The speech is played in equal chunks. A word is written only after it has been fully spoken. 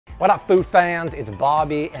What up, food fans? It's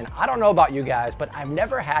Bobby, and I don't know about you guys, but I've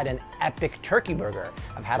never had an epic turkey burger.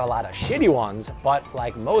 I've had a lot of shitty ones, but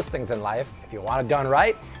like most things in life, if you want it done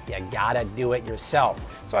right, you gotta do it yourself.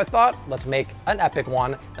 So I thought, let's make an epic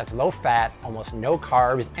one that's low fat, almost no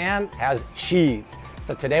carbs, and has cheese.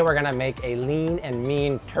 So today we're gonna make a lean and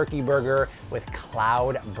mean turkey burger with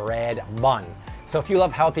cloud bread bun. So if you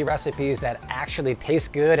love healthy recipes that actually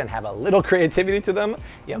taste good and have a little creativity to them,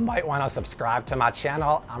 you might want to subscribe to my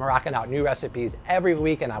channel. I'm rocking out new recipes every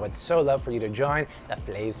week, and I would so love for you to join the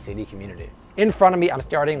Flav City community. In front of me, I'm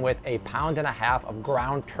starting with 1.5 pounds of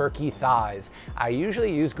ground turkey thighs. I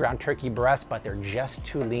usually use ground turkey breasts, but they're just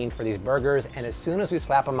too lean for these burgers. And as soon as we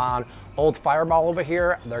slap them on Old Fireball over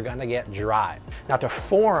here, they're gonna get dry. Now to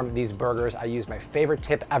form these burgers, I use my favorite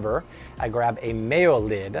tip ever. I grab a mayo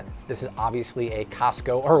lid. This is obviously a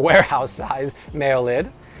Costco or warehouse size mayo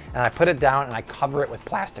lid. And I put it down and I cover it with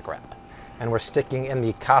plastic wrap. And we're sticking in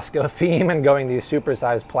the Costco theme and going the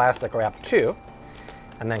supersized plastic wrap too.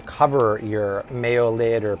 And then cover your mayo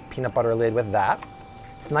lid or peanut butter lid with that.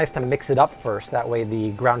 It's nice to mix it up first. That way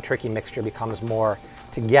the ground turkey mixture becomes more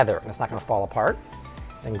together and it's not gonna fall apart.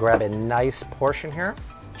 Then grab a nice portion here,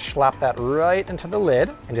 slap that right into the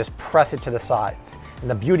lid and just press it to the sides. And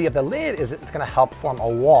the beauty of the lid is it's gonna help form a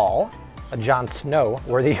wall, a Jon Snow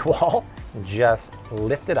worthy wall. And just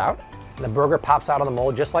lift it out. And the burger pops out of the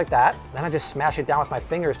mold just like that. Then I just smash it down with my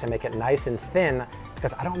fingers to make it nice and thin,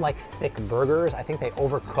 because I don't like thick burgers. I think they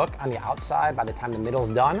overcook on the outside by the time the middle's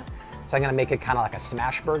done. So I'm gonna make it kind of like a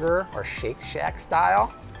smash burger or Shake Shack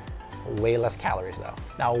style. Way less calories though.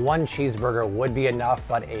 Now 1 cheeseburger would be enough,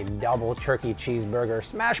 but a double turkey cheeseburger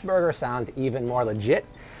smash burger sounds even more legit.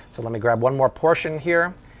 So let me grab 1 more portion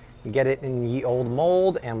here, get it in the old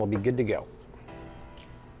mold, and we'll be good to go.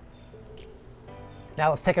 Now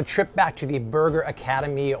let's take a trip back to the Burger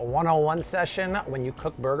Academy 101 session. When you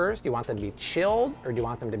cook burgers, do you want them to be chilled or do you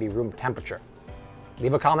want them to be room temperature?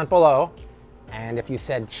 Leave a comment below. And if you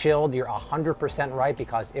said chilled, you're 100% right,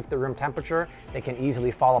 because if they're room temperature, they can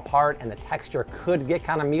easily fall apart and the texture could get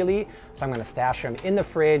kind of mealy. So I'm gonna stash them in the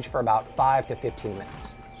fridge for about 5 to 15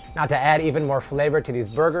 minutes. Now to add even more flavor to these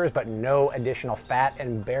burgers, but no additional fat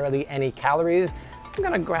and barely any calories, I'm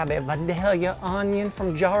gonna grab a Vidalia onion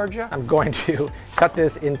from Georgia. I'm going to cut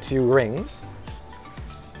this into rings.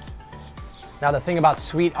 Now the thing about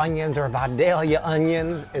sweet onions or Vidalia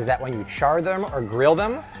onions is that when you char them or grill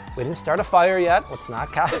them, we didn't start a fire yet. Let's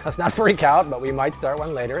not freak out, but we might start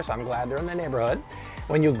one later, so I'm glad they're in the neighborhood.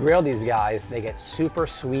 When you grill these guys, they get super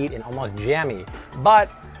sweet and almost jammy. But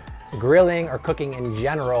grilling or cooking in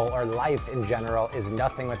general, or life in general, is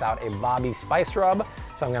nothing without a Bobby spice rub.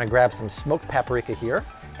 So I'm gonna grab some smoked paprika here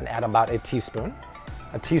and add about a teaspoon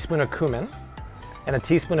of cumin, and a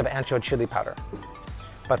teaspoon of ancho chili powder.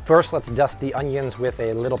 But first, let's dust the onions with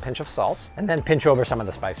a little pinch of salt, and then pinch over some of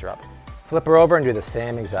the spice rub. Flip her over and do the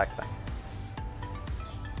same exact thing.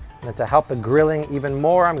 And then to help the grilling even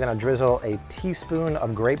more, I'm gonna drizzle a teaspoon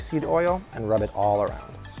of grapeseed oil and rub it all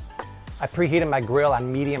around. I preheated my grill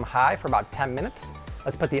on medium-high for about 10 minutes.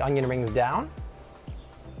 Let's put the onion rings down.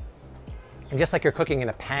 And just like you're cooking in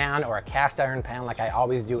a pan or a cast iron pan like I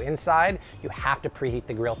always do inside, you have to preheat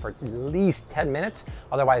the grill for at least 10 minutes,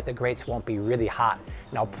 otherwise the grates won't be really hot.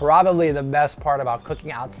 Now probably the best part about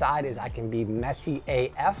cooking outside is I can be messy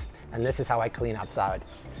AF, and this is how I clean outside.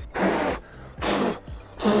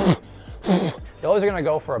 Those are gonna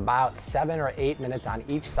go for about 7 or 8 minutes on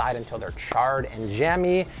each side until they're charred and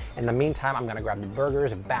jammy. In the meantime, I'm gonna grab the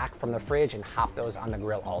burgers back from the fridge and hop those on the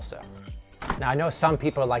grill also. Now I know some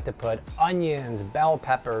people like to put onions, bell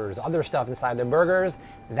peppers, other stuff inside their burgers.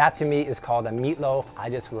 That to me is called a meatloaf. I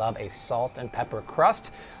just love a salt and pepper crust.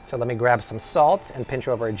 So let me grab some salt and pinch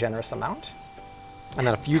over a generous amount. And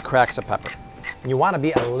then a few cracks of pepper. You want to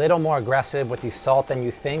be a little more aggressive with the salt than you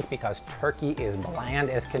think, because turkey is bland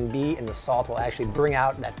as can be, and the salt will actually bring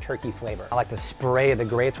out that turkey flavor. I like to spray the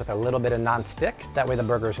grates with a little bit of non-stick. That way the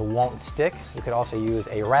burgers won't stick. You could also use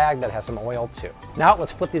a rag that has some oil too. Now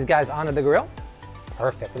let's flip these guys onto the grill.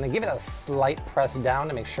 Perfect. And then give it a slight press down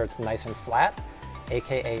to make sure it's nice and flat,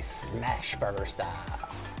 AKA smash burger style.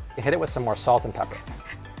 Hit it with some more salt and pepper.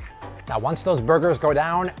 Now once those burgers go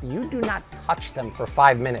down, you do not touch them for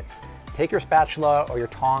 5 minutes. Take your spatula or your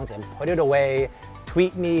tongs and put it away.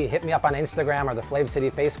 Tweet me, hit me up on Instagram or the Flav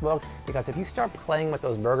City Facebook, because if you start playing with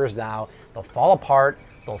those burgers now, they'll fall apart,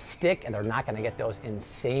 they'll stick, and they're not gonna get those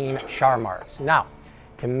insane char marks. Now,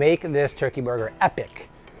 to make this turkey burger epic,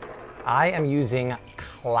 I am using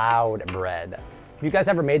cloud bread. Have you guys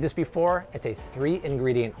ever made this before? It's a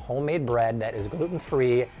 3-ingredient homemade bread that is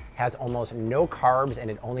gluten-free, has almost no carbs,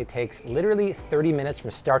 and it only takes literally 30 minutes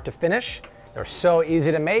from start to finish. They're so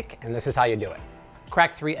easy to make, and this is how you do it.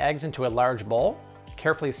 Crack 3 eggs into a large bowl.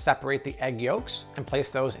 Carefully separate the egg yolks and place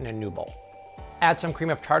those in a new bowl. Add some cream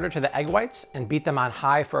of tartar to the egg whites and beat them on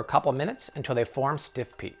high for a couple minutes until they form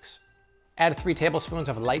stiff peaks. Add 3 tablespoons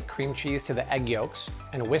of light cream cheese to the egg yolks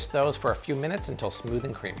and whisk those for a few minutes until smooth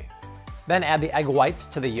and creamy. Then add the egg whites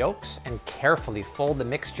to the yolks and carefully fold the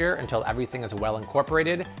mixture until everything is well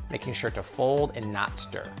incorporated, making sure to fold and not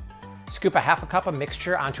stir. Scoop a half a cup of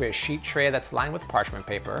mixture onto a sheet tray that's lined with parchment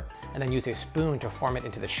paper, and then use a spoon to form it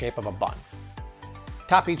into the shape of a bun.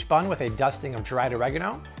 Top each bun with a dusting of dried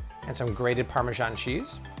oregano and some grated Parmesan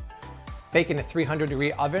cheese. Bake in a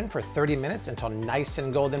 300-degree oven for 30 minutes until nice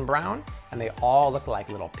and golden brown, and they all look like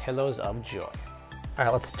little pillows of joy. All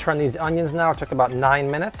right, let's turn these onions now. It took about 9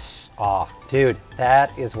 minutes. Oh, dude,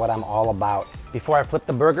 that is what I'm all about. Before I flip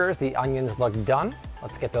the burgers, the onions look done.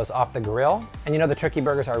 Let's get those off the grill. And you know the turkey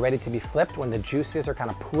burgers are ready to be flipped when the juices are kind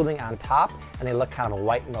of pooling on top and they look kind of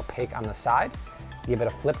white and opaque on the side. Give it a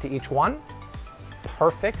flip to each one.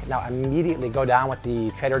 Perfect. Now immediately go down with the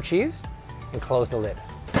cheddar cheese and close the lid.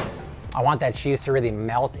 I want that cheese to really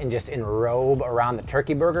melt and just enrobe around the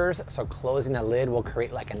turkey burgers, so closing the lid will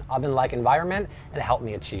create like an oven-like environment and help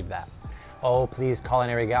me achieve that. Oh, please,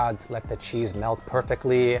 culinary gods, let the cheese melt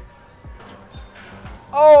perfectly.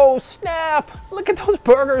 Oh, snap! Look at those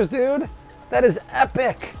burgers, dude. That is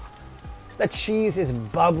epic. The cheese is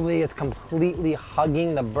bubbly. It's completely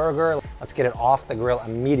hugging the burger. Let's get it off the grill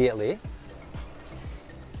immediately.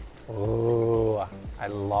 Ooh, I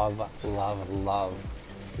love, love, love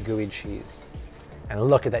gooey cheese. And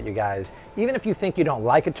look at that, you guys. Even if you think you don't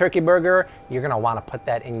like a turkey burger, you're gonna wanna put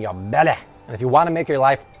that in your belly. And if you wanna make your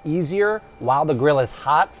life easier while the grill is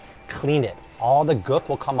hot, clean it. All the gook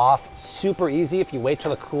will come off super easy. If you wait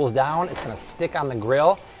till it cools down, it's gonna stick on the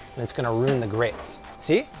grill and it's gonna ruin the grates.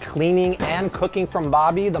 See? Cleaning and cooking from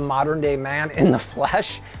Bobby, the modern day man in the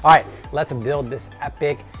flesh. All right, let's build this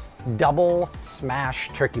epic double smash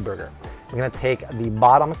turkey burger. We're gonna take the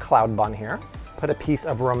bottom cloud bun here, put a piece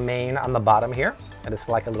of romaine on the bottom here. That is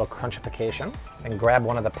like a little crunchification. And grab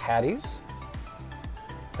one of the patties,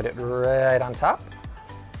 put it right on top.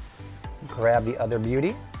 Grab the other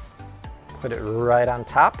beauty, put it right on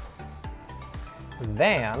top.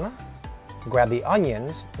 Then grab the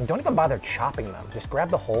onions and don't even bother chopping them. Just grab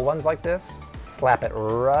the whole ones like this, slap it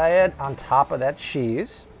right on top of that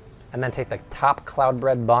cheese, and then take the top cloud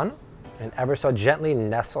bread bun and ever so gently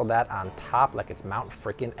nestle that on top like it's Mount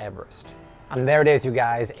freaking Everest. And there it is, you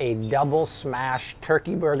guys, a double smash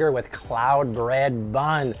turkey burger with cloud bread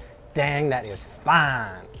bun. Dang, that is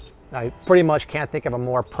fine. I pretty much can't think of a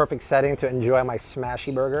more perfect setting to enjoy my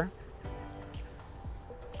smashy burger.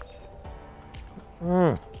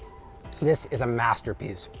 This is a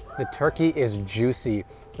masterpiece. The turkey is juicy,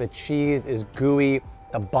 the cheese is gooey,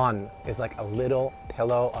 the bun is like a little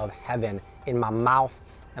pillow of heaven in my mouth,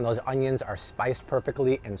 and those onions are spiced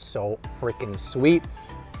perfectly and so freaking sweet.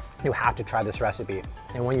 You have to try this recipe.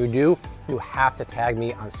 And when you do, you have to tag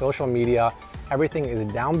me on social media. Everything is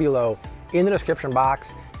down below in the description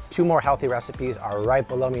box. 2 more healthy recipes are right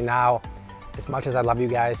below me now. As much as I love you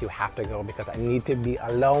guys, you have to go because I need to be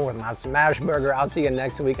alone with my smash burger. I'll see you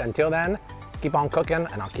next week. Until then, keep on cooking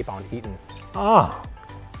and I'll keep on eating.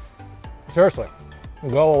 Seriously,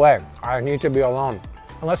 go away. I need to be alone.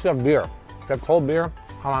 Unless you have beer. If you have cold beer,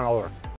 come on over.